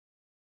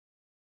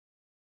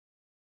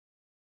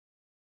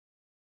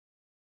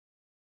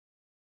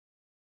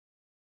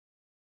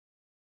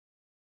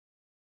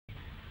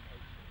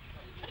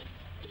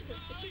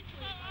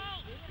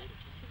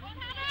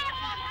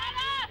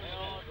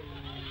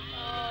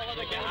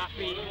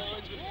Happy.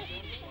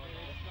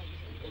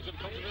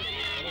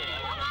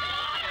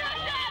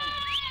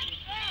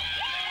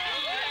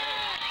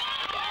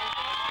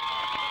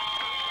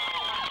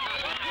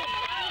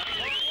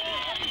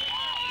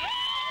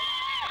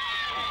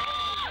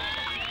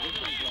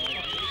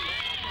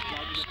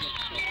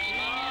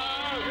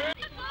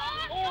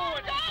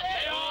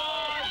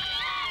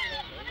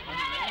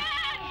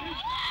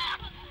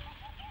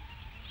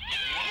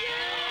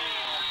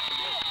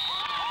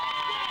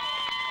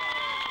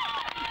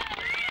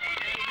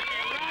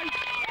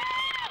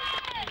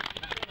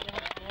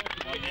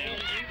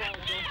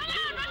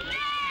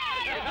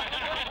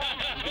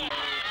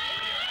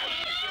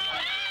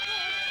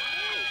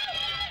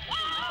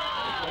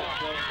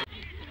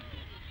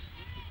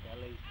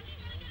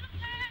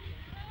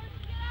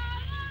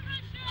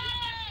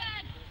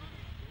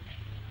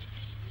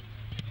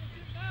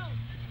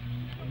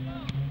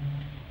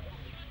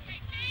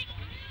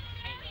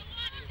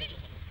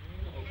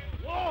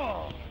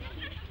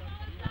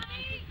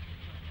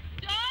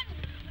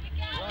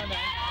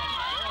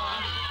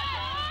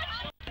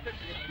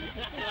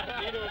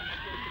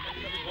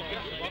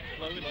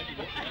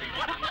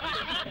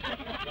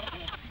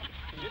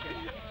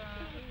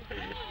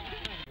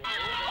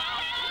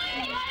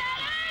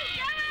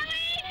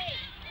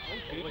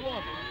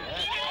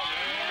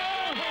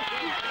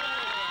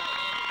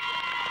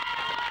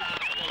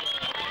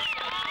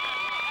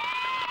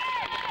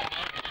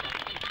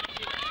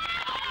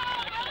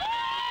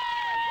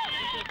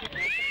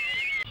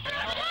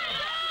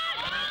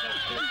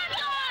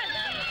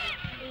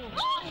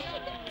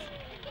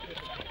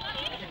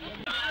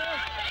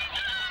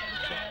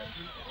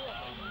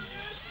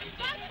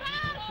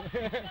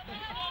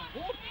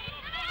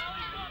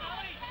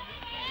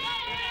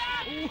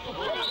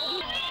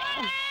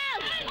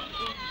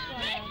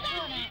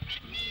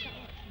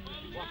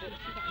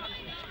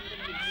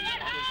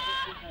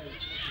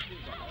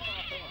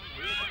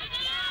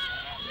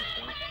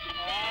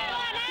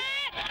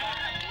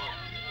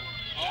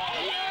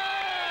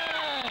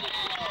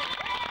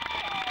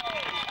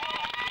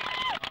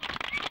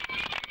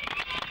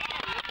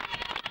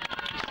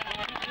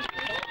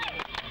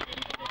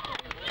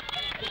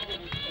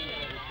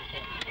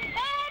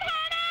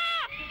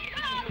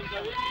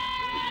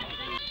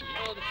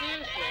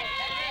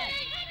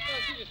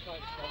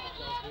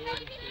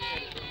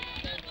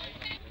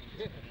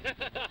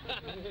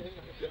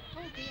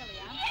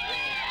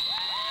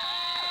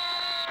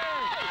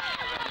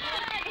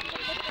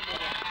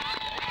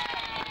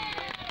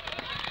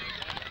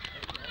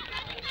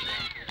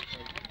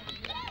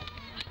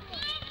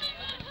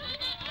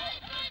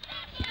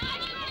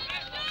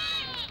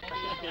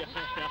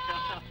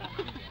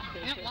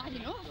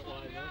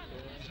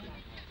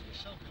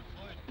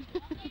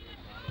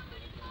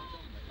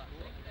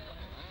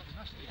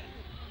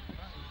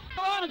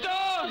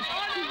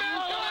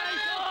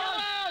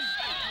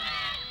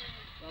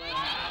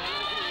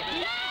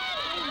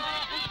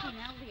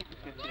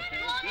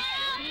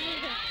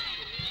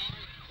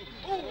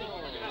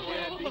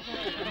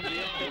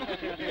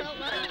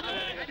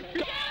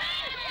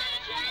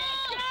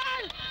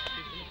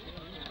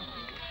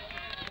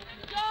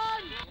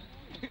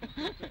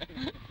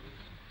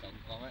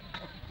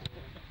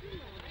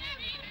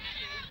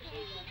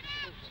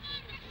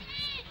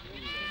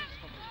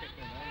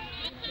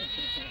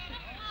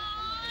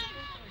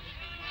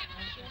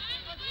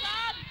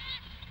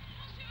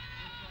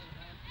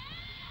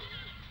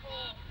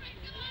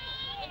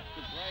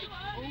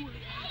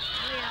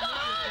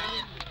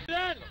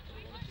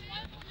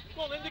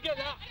 Go on, Linda, get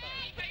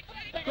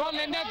that. Go on,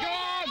 Linda, go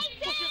on!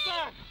 Push it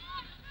back.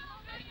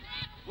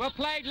 Well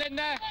played,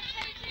 Linda.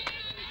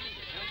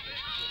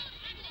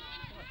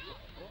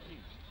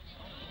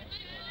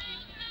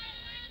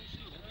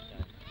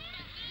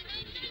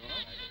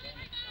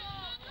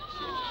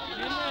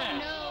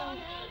 No.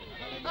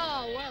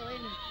 Oh, well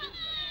in.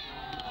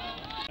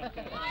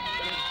 Okay.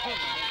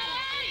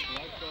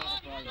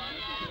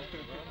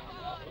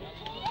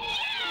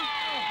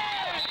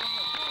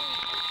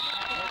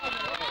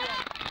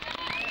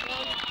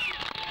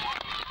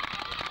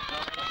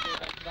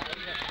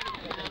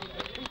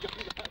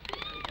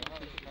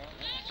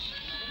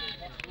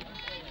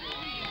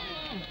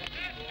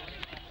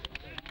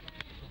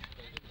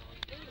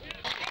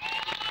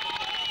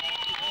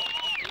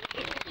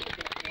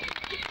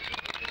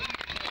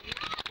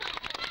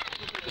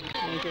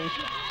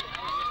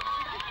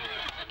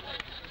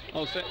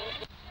 All set.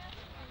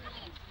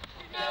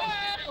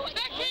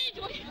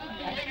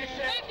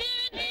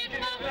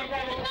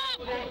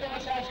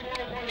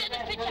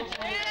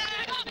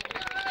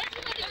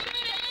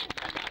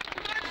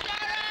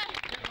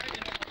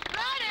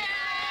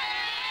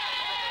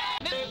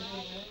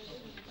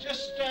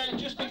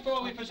 Just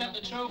before we present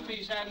the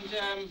trophies and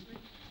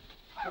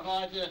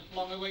provide the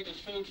long-awaited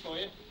food for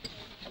you,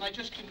 can I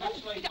just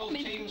congratulate both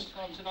teams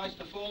on tonight's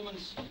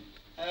performance.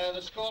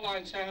 The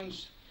scoreline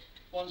sounds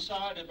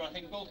one-sided, but I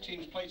think both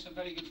teams played some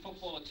very good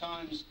football at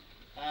times,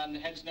 and the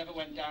heads never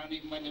went down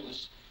even when it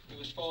was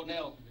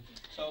 4-0.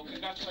 So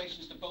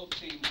congratulations to both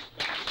teams.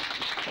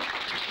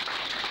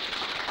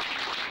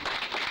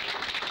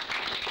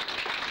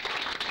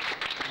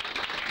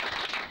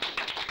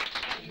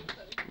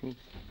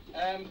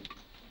 I'm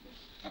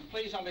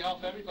pleased on behalf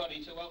of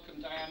everybody to welcome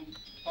Diane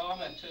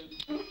Farmer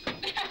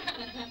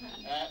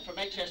from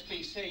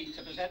HSBC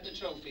to present the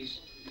trophies.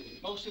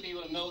 Most of you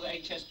will know that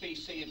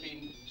HSBC have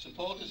been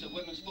supporters of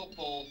women's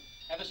football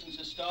ever since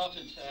it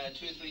started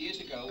 2 or 3 years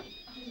ago.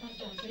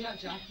 And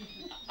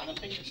I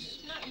think it's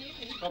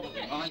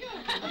probably mine.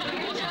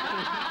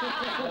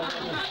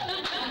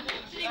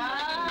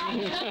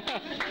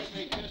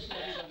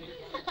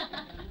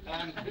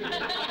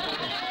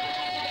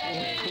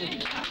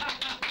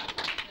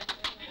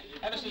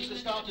 Ever since it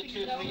started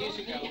 2 or 3 years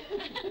ago,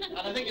 and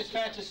I think it's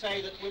fair to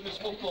say that women's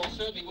football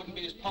certainly wouldn't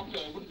be as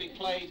popular, wouldn't be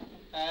played,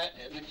 and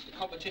the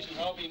competitions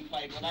are being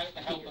played without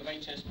the help of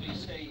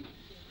HSBC.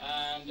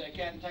 And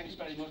again, thanks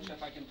very much.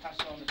 If I can pass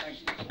on the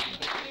thanks.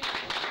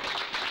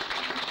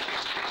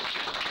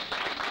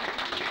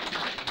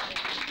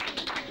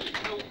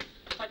 So,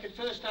 if I could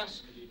first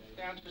ask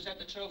Dan to present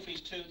the trophies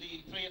to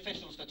the 3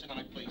 officials for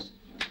tonight, please.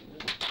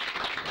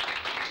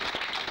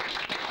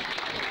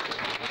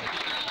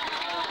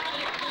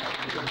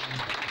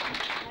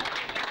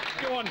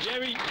 Go on,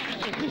 Jerry.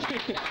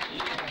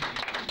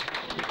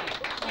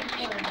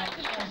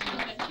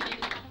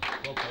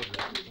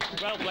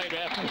 Well played,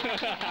 Ref.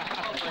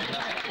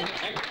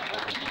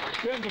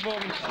 Good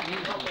performance.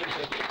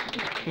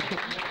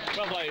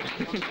 Well played.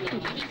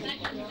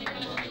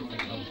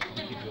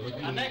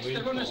 And next,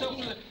 the runners-up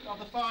of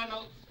the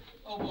final.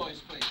 Oh,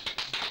 boys, please.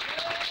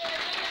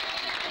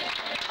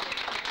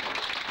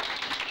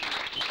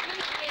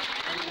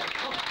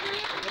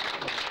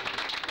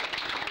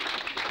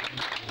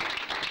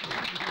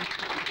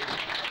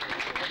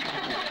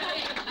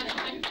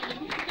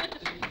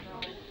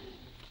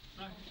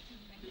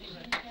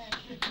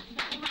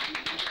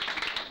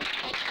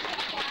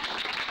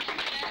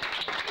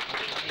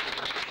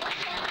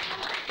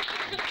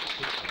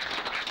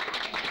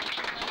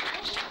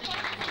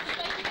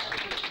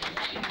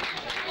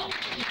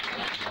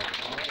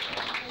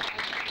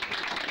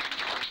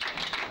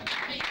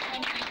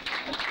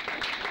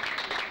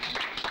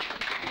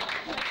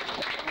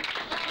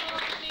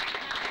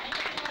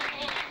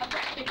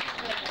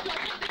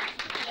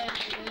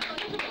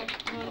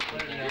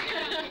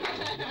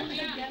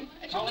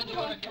 Colin, do you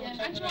want to come and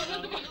take the rest?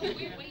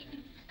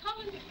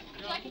 Colin, would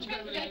you like a try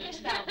to get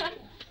this out?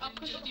 I'll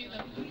push you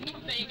them.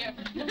 There you go.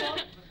 Do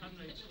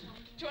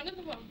you want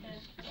another one?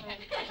 Okay.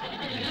 I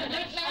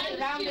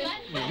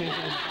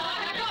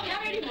can't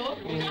have any more.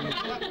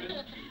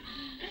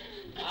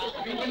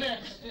 We win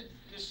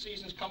this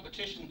season's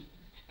competition,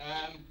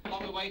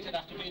 long awaited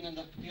after being in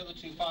the other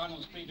 2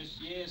 finals previous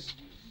years.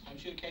 I'm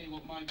sure Katie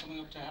won't mind coming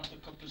up to have the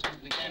cup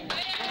presented again.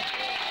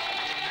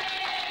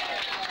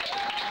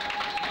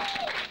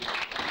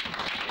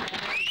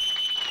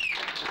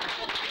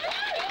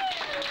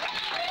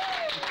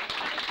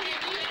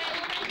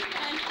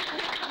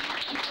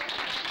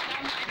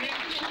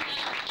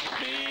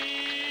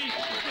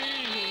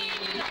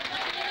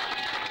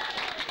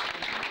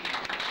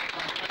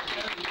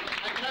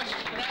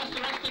 Ask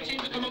the rest of the team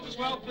to come up as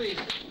well, please.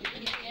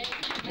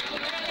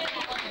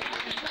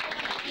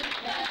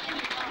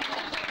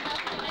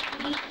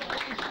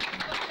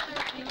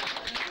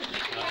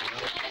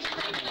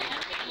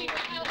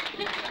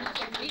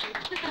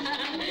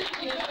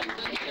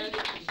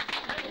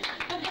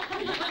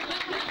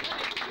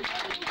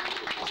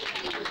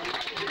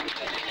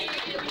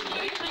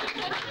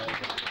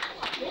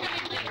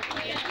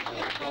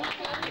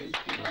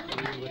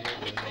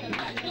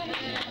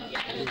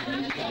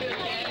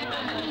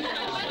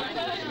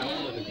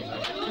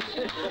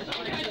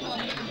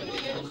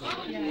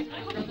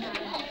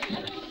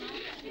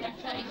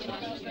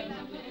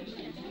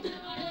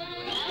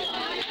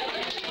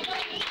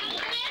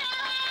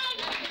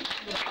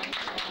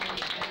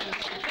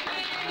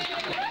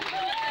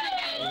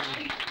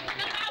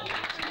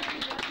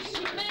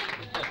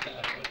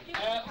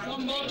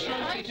 One more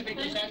trophy to be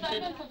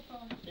presented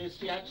is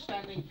the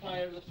outstanding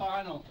player of the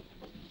final.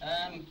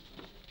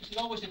 It's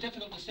always a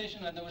difficult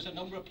decision, and there was a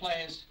number of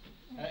players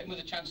in with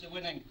a chance of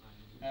winning.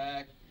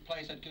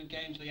 Players had good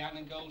games. Leanne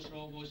and goals for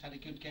always had a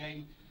good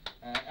game.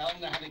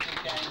 Elna had a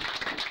good game.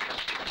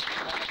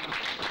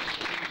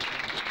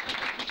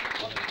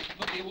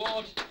 But the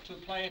award to a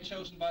player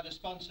chosen by the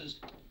sponsors,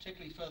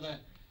 particularly for the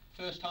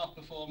first half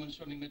performance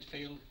running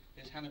midfield,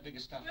 is Hannah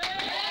Biggerstaff.